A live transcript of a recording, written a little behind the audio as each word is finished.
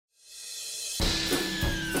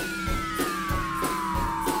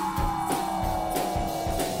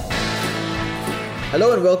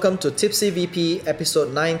Hello and welcome to Tipsy VP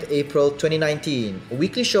episode 9th April 2019, a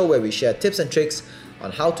weekly show where we share tips and tricks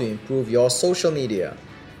on how to improve your social media.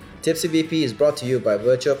 Tipsy VP is brought to you by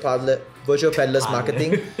Virtual Peddlers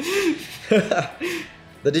Marketing,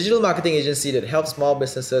 the digital marketing agency that helps small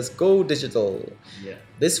businesses go digital.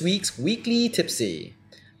 This week's weekly Tipsy.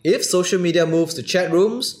 If social media moves to chat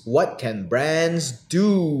rooms, what can brands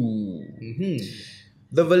do?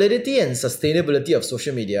 The validity and sustainability of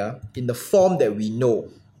social media in the form that we know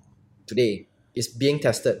today is being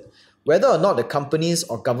tested. Whether or not the companies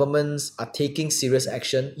or governments are taking serious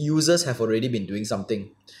action, users have already been doing something.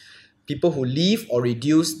 People who leave or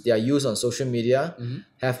reduce their use on social media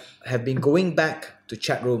have been going back to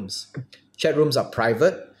chat rooms. Chat rooms are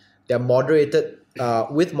private, they're moderated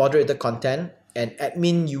with moderated content, and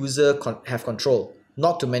admin user have control.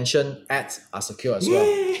 Not to mention ads are secure as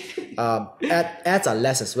well. Ads are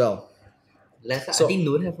less as well. Less, So- I think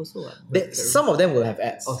don't have also. Some of them will have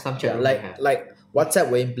ads. Oh, some chat rooms like will have. like WhatsApp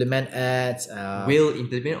will implement ads. Will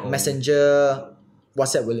implement or Messenger,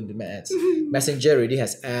 WhatsApp will implement ads. Messenger already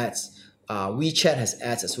has ads. WeChat has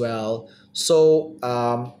ads as well. So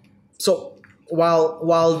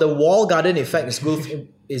while the wall garden effect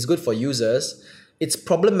is good for users, it's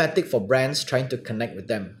problematic for brands trying to connect with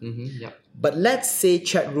them. Yep. But let's say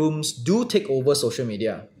chat rooms do take over social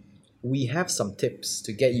media. We have some tips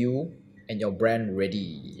to get you and your brand ready.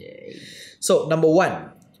 Yay. So number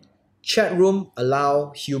one, chat room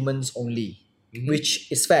allow humans only, which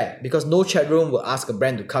is fair because no chat room will ask a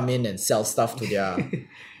brand to come in and sell stuff to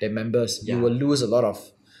their members. Yeah. You will lose a lot of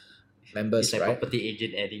members, It's like right? property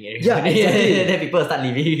agent adding everything. Yeah, exactly. Then people start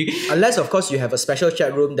leaving. Unless of course you have a special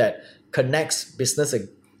chat room that connects business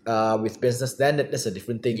with business, then that's a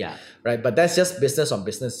different thing. Yeah. Right. But that's just business on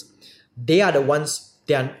business. They are the ones.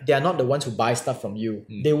 They are not the ones who buy stuff from you.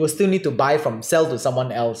 They will still need to sell to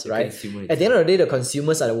someone else, right? consumer At the end of the day, the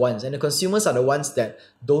consumers are the ones, and the consumers are the ones that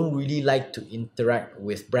don't really like to interact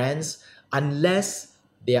with brands unless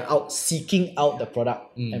they are out seeking out the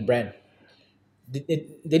product and brand. They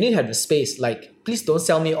need to have the space. Like, please don't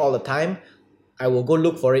sell me all the time. I will go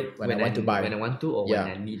look for it when I want to buy. When I want to or Yeah.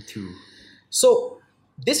 when I need to. So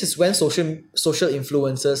this is when social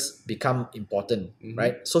influencers become important,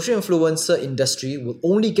 right? Social influencer industry will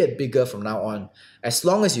only get bigger from now on, as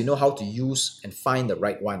long as you know how to use and find the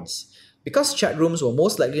right ones. Because chat rooms will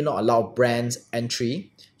most likely not allow brands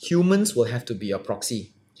entry, humans will have to be a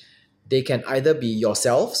proxy. They can either be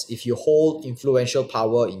yourselves if you hold influential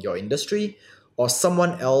power in your industry, or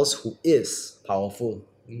someone else who is powerful.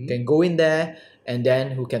 Can go in there and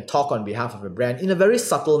then who can talk on behalf of a brand in a very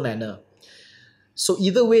subtle manner. So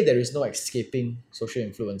either way, there is no escaping social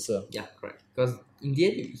influencer. Yeah, correct. Because in the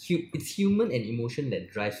end, it's human and emotion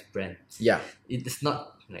that drives brands. Yeah. It's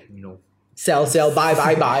not like, Sell, buy,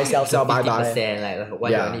 sell, buy. 50%, like why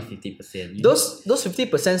Yeah. do I need 50%? Those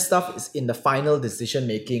 50% stuff is in the final decision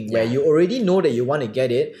making where you already know that you want to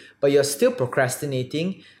get it, but you're still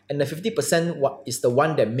procrastinating, and the 50% is the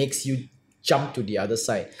one that makes you jump to the other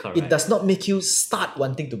side. Correct. It does not make you start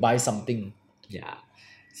wanting to buy something. Yeah.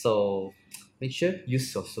 So make sure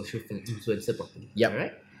use your social influencer properly. Yep.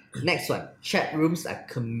 Alright. Next one. Chat rooms are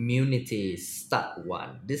communities. Start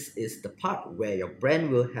one. This is the part where your brand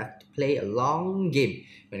will have to play a long game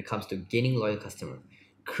when it comes to gaining loyal customer.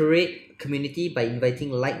 Create a community by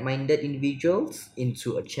inviting like-minded individuals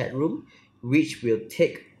into a chat room, which will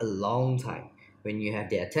take a long time. When you have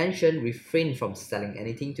their attention, refrain from selling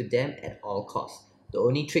anything to them at all costs. The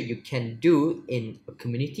only trick you can do in a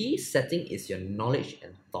community setting is your knowledge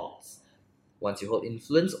and thoughts. Once you hold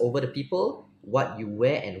influence over the people, what you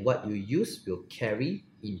wear and what you use will carry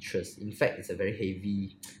interest. In fact, it's a very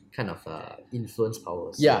heavy kind of influence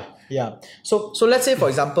power. So, Yeah. So let's say, for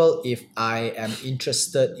example, if I am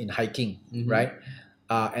interested in hiking, right?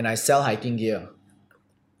 And I sell hiking gear,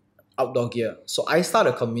 outdoor gear. So I start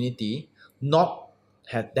a community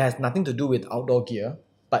that has nothing to do with outdoor gear,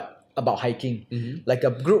 but about hiking. Like a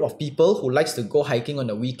group of people who likes to go hiking on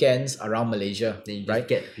the weekends around Malaysia, Then you just right?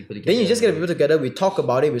 get people together. Then you just get people together, we talk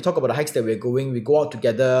about it, we talk about the hikes that we're going, we go out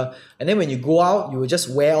together, and then when you go out, you will just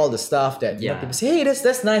wear all the stuff that people say, hey,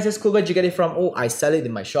 that's nice, that's cool, where'd you get it from? Oh, I sell it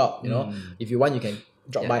in my shop, If you want, you can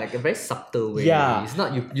drop by. like a very subtle way. Yeah. It's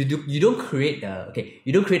not you don't create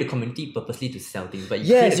a community purposely to sell things, but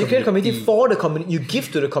You create a community for the community, you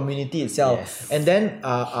give to the community itself. Yes. And then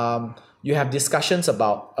you have discussions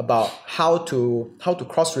about how to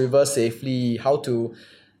cross river safely, how to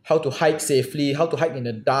hike safely, how to hike in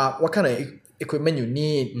the dark, what kind of equipment you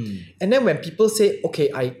need. And then when people say,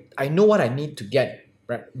 okay, I know what I need to get,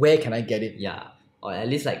 right? Where can I get it? Yeah. or at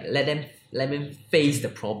least like let them face the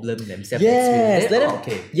problem themselves. Yes, experience it. let them.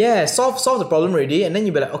 Okay. Yeah, solve the problem already, and then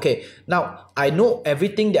you be like, okay, now I know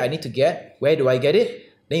everything that I need to get. Where do I get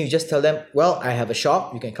it? Then you just tell them, well, I have a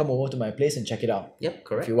shop. You can come over to my place and check it out. Yep,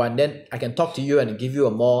 correct. If you want, then I can talk to you and give you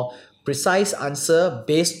a more precise answer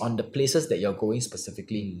based on the places that you're going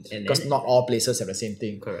specifically. And Because then- not all places have the same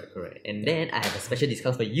thing. Correct. And then I have a special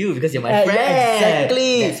discount for you because you're my friend. Yeah,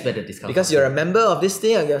 exactly. That's where the discount Because comes you're in. a member of this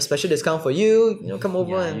thing, I get a special discount for you. You know, come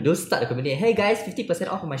over Yeah, and you don't start the community. Hey guys, 50%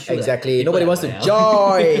 off on my shoe. exactly. People Nobody are wants to like,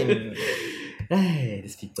 join. Hey,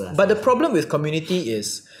 these people are But the so- problem with community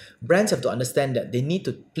is brands have to understand that they need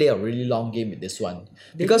to play a really long game with this one.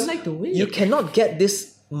 They Because don't like to wait. you cannot get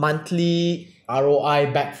this monthly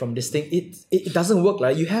ROI back from this thing. It doesn't work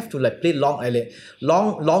like you have to like play long.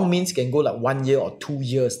 Long means can go like 1 year or 2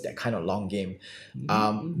 years, that kind of long game.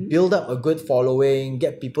 Build up a good following,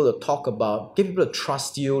 get people to talk about, get people to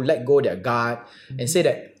trust you, let go their guard, and say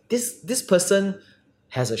that this person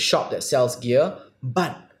has a shop that sells gear,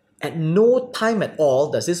 but at no time at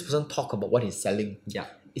all does this person talk about what he's selling. Yeah.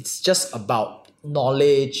 It's just about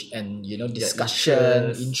knowledge and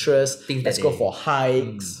discussion, interest. Things Let's that go they- for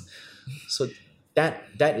hikes. So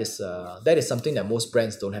that is something that most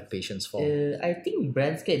brands don't have patience for. I think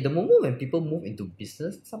brands get the moment when people move into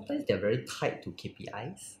business, sometimes they're very tied to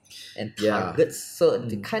KPIs and Yeah. targets. So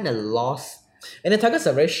they kind of lost. And the targets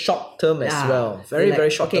are very short term as Yeah. well. They're Very, like, very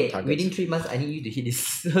short term okay, targets. within 3 months, I need you to hit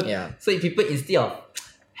this. Yeah. So if people, instead of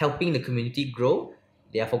helping the community grow,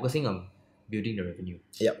 they are focusing on building the revenue.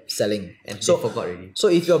 Yep, selling. And they So forgot already. So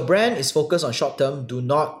if your brand is focused on short term, do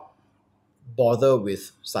not bother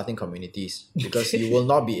with starting communities because you will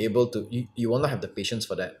not be able to. You will not have the patience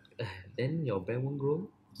for that. Then your brand won't grow.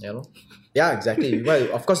 You know? Yeah, exactly.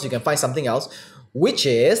 Well, of course, you can find something else, which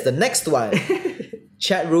is the next one.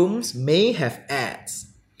 Chat rooms may have ads.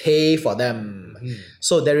 Pay for them.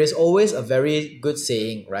 So there is always a very good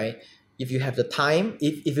saying, right? If you have the time,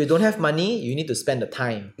 if you don't have money, you need to spend the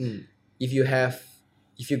time. If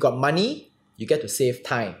you got money, you get to save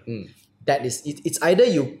time. That is it's either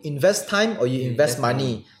you invest time or you invest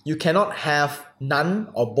money. You cannot have none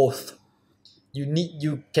or both.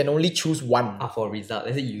 You can only choose one. For result,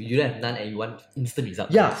 let's say you don't have none and you want instant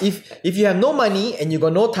result. Yeah, if you have no money and you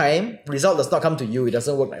got no time, result does not come to you. It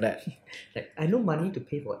doesn't work like that. Like I know money to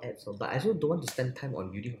pay for ads, but I also don't want to spend time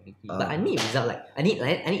on building community. But I need result. Like I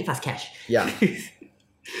need fast cash. Yeah.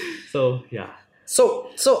 So yeah.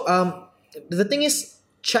 So the thing is,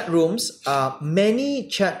 chat rooms, many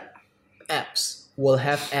chat apps will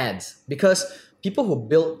have ads because people who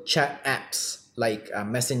build chat apps like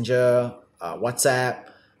Messenger, WhatsApp,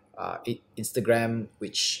 Instagram,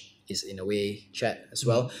 which is in a way chat as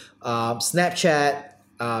well, Snapchat,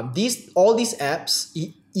 all these apps,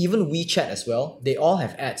 even WeChat as well, they all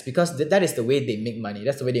have ads because that is the way they make money.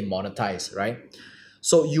 That's the way they monetize, right?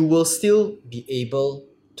 So you will still be able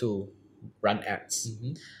to run ads.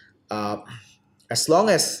 As long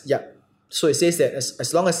as, so it says that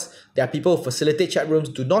as long as there are people who facilitate chat rooms,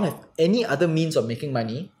 do not have any other means of making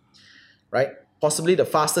money, right? Possibly the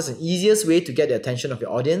fastest and easiest way to get the attention of your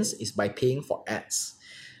audience is by paying for ads.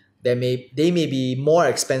 They may be more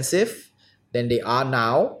expensive than they are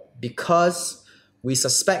now because we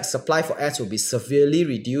suspect supply for ads will be severely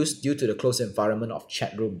reduced due to the closed environment of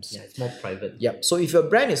chat rooms. Yeah, it's more private. Yep. So if your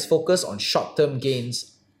brand is focused on short-term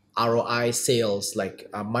gains, ROI sales, like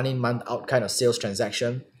month in, month out kind of sales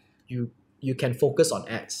transaction, you can focus on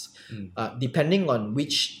ads. Depending on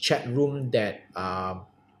which chat room that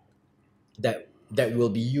will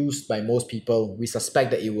be used by most people, we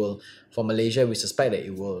suspect that it will, for Malaysia, we suspect that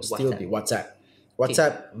it will still be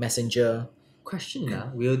WhatsApp, Messenger. Question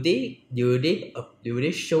now: Will they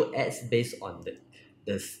show ads based on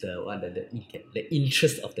the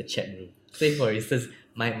interest of the chat room? Say for instance,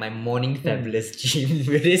 my morning fabulous gym.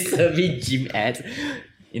 Will they serve me gym ads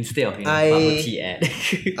instead of bubble tea ad?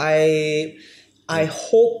 I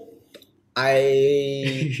hope.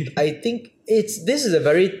 I think this is a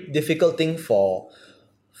very difficult thing for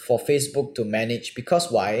Facebook to manage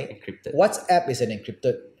because why? Encrypted. WhatsApp is an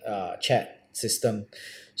encrypted chat system.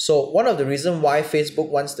 So one of the reasons why Facebook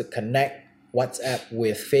wants to connect WhatsApp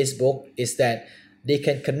with Facebook is that they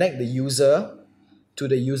can connect the user to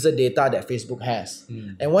the user data that Facebook has.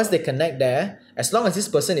 And once they connect there, as long as this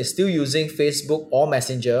person is still using Facebook or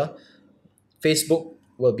Messenger, Facebook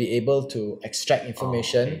will be able to extract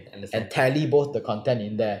information and tally both the content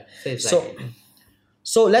in there.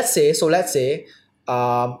 So let's say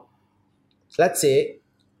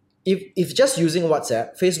if just using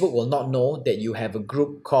WhatsApp, Facebook will not know that you have a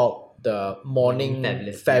group called the Morning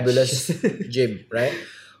Fabulous Gym, right?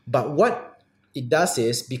 But what it does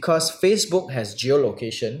is because Facebook has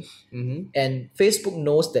geolocation, and Facebook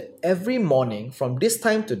knows that every morning from this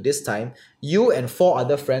time to this time, you and 4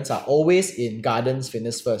 other friends are always in Gardens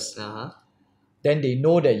Fitness First. Then they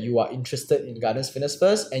know that you are interested in Gardens Fitness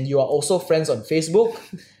First and you are also friends on Facebook.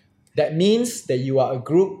 That means that you are a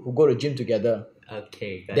group who go to gym together.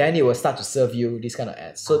 Okay. Then it will start to serve you this kind of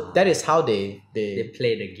ads. So that is how they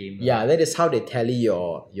play the game. Yeah, that is how they tally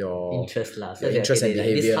your interest lah. So interest and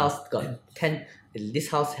behavior. This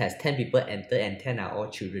house has 10 people enter and 10 are all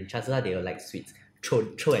children. Chances are they will like sweets.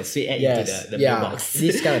 Throw and sweet ad into the mailbox.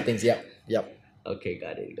 These kind of things. Yep. Okay,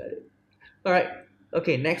 got it. Alright.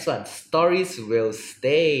 Okay, next one. Stories will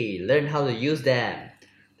stay. Learn how to use them.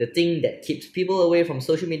 The thing that keeps people away from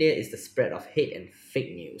social media is the spread of hate and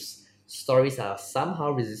fake news. Stories are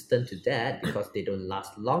somehow resistant to that because they don't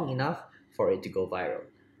last long enough for it to go viral.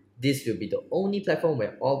 This will be the only platform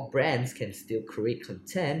where all brands can still create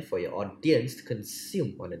content for your audience to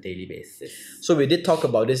consume on a daily basis. So we did talk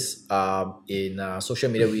about this in Social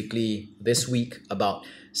Media Weekly this week about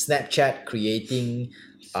Snapchat creating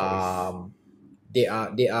they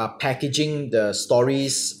are packaging the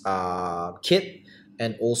stories kit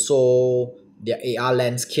and also their AR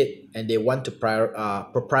lens kit, and they want to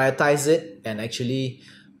proprietize it and actually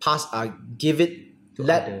give it to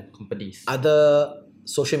other companies. Other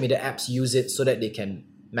social media apps use it so that they can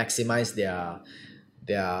maximize their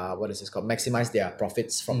maximize their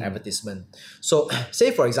profits from advertisement. So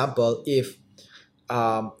say for example, if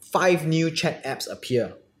 5 new chat apps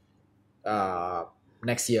appear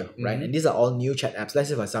next year, right? And these are all new chat apps. Let's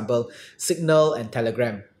say for example, Signal and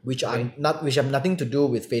Telegram, which have nothing to do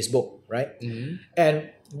with Facebook, right? And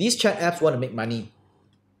these chat apps want to make money.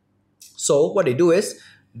 So what they do is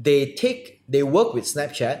they work with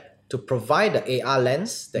Snapchat to provide the AR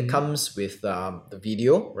lens that comes with the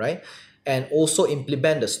video, right? And also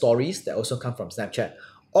implement the stories that also come from Snapchat.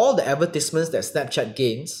 All the advertisements that Snapchat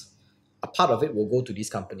gains, a part of it will go to these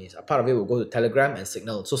companies. A part of it will go to Telegram and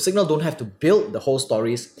Signal. So Signal don't have to build the whole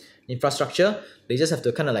stories infrastructure. They just have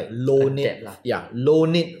to kind of like loan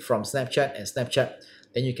it from Snapchat, and Snapchat,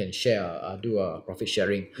 then you can share, do a profit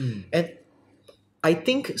sharing. And I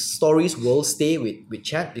think stories will stay with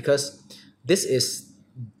chat because this is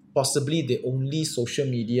possibly the only social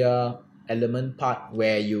media element part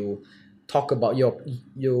where you talk about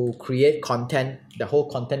you create content, the whole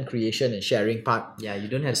content creation and sharing part. Yeah, you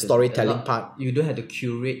don't have storytelling part. You don't have to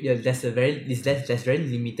curate. Yeah, there's very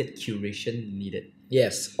limited curation needed.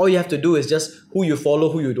 Yes, all you have to do is just who you follow,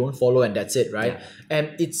 who you don't follow, and that's it, right?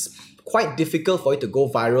 And it's quite difficult for it to go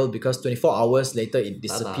viral because 24 hours later it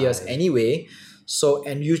disappears anyway. So,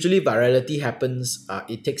 and usually virality happens,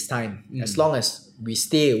 it takes time. As long as we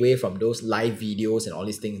stay away from those live videos and all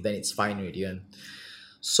these things, then it's fine with you.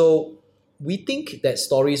 So we think that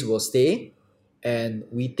stories will stay, and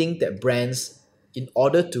we think that brands, in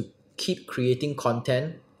order to keep creating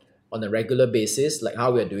content on a regular basis, like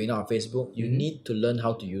how we're doing now on Facebook, you need to learn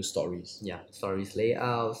how to use stories. Yeah, stories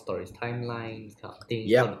layout, stories timelines, kind of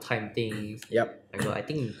things, time things. I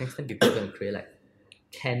think next time people are going to create like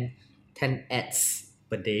 10 ads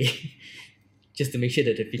per day just to make sure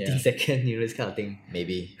that the 15-second this kind of thing.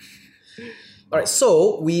 Maybe. Alright,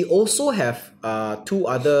 so we also have 2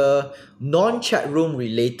 other non-chat room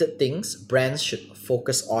related things brands should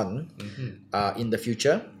focus on in the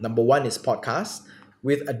future. Number 1 is podcasts.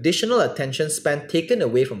 With additional attention span taken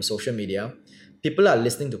away from social media, people are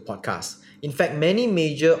listening to podcasts. In fact, many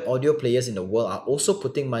major audio players in the world are also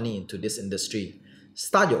putting money into this industry.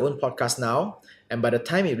 Start your own podcast now, and by the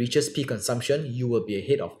time it reaches peak consumption, you will be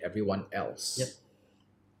ahead of everyone else.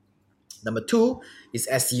 Number 2 is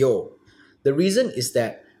SEO. The reason is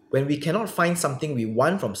that when we cannot find something we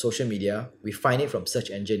want from social media, we find it from search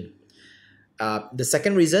engine. The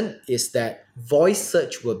second reason is that voice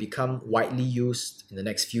search will become widely used in the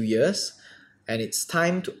next few years, and it's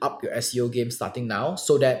time to up your SEO game starting now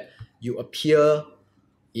so that you appear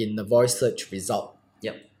in the voice search result.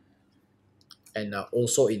 And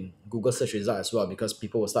also in Google search result as well, because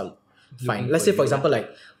people will start finding. Let's say for example,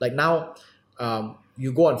 like now,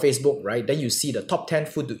 you go on Facebook, right? Then you see the top 10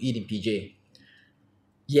 food to eat in PJ.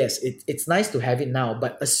 Yes, it's nice to have it now,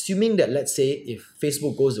 but assuming that, let's say, if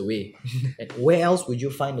Facebook goes away, and where else would you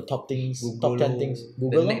find the top things, top 10 things?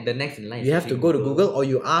 Google? The next in line. You have to go to Google, or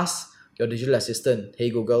you ask your digital assistant, hey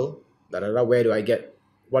Google, where do I get,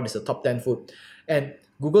 what is the top 10 food? And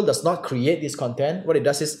Google does not create this content. What it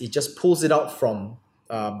does is it just pulls it out from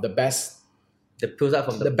the best The pulls out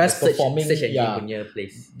from the best performing, search engine punya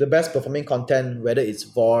place. the best performing content, whether it's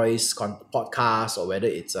voice, podcast, or whether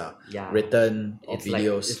it's written or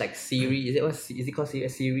videos. It's like Siri. Is it called Siri?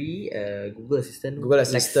 Siri, Google Assistant. Google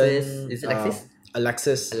Assistant. Lexus. Is it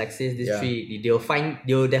Lexus? Alexis. These three.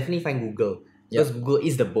 They'll definitely find Google because Google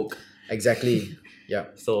is the book. Exactly. Yeah.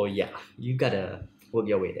 So yeah, you gotta work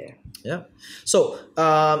your way there. Yeah. So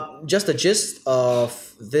just the gist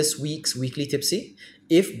of this week's weekly tipsy.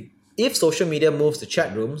 If social media moves to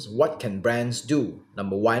chat rooms, what can brands do?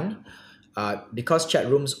 Number one, because chat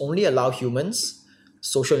rooms only allow humans,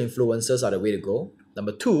 social influencers are the way to go.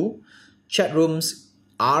 Number two, chat rooms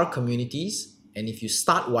are communities, and if you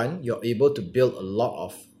start one, you're able to build a lot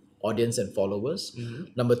of audience and followers.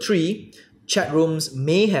 Number three, chat rooms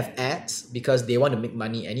may have ads because they want to make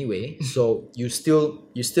money anyway. So you still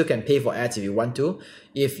can pay for ads if you want to.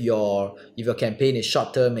 If your campaign is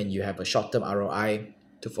short term and you have a short term ROI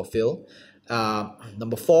to fulfill.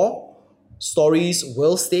 Number four, stories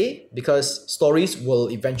will stay because stories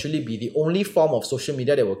will eventually be the only form of social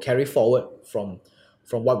media that will carry forward from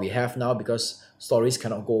what we have now, because stories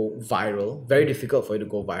cannot go viral. Very difficult for you to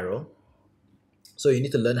go viral. So you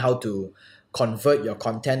need to learn how to convert your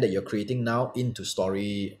content that you're creating now into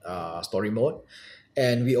story mode.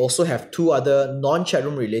 And we also have two other non-chat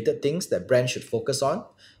room related things that brands should focus on,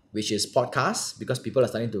 which is podcasts, because people are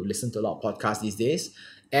starting to listen to a lot of podcasts these days,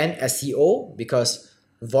 and SEO, because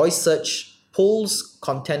voice search pulls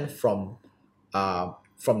content from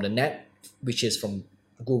the net, which is from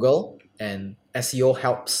Google, and SEO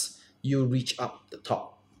helps you reach up the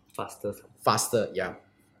top faster. Yeah.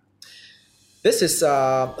 This is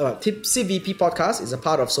Tipsy VP Podcast is a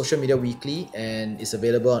part of Social Media Weekly and is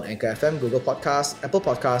available on Anchor FM, Google Podcasts, Apple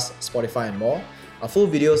Podcasts, Spotify, and more. Our full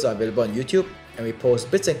videos are available on YouTube, and we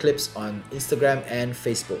post bits and clips on Instagram and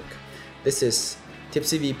Facebook. This is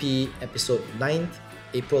Tipsy VP episode 9th,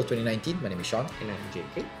 April 2019. My name is Sean. And I'm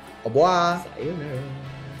JK. Au revoir. Sayonara.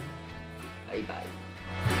 Bye bye.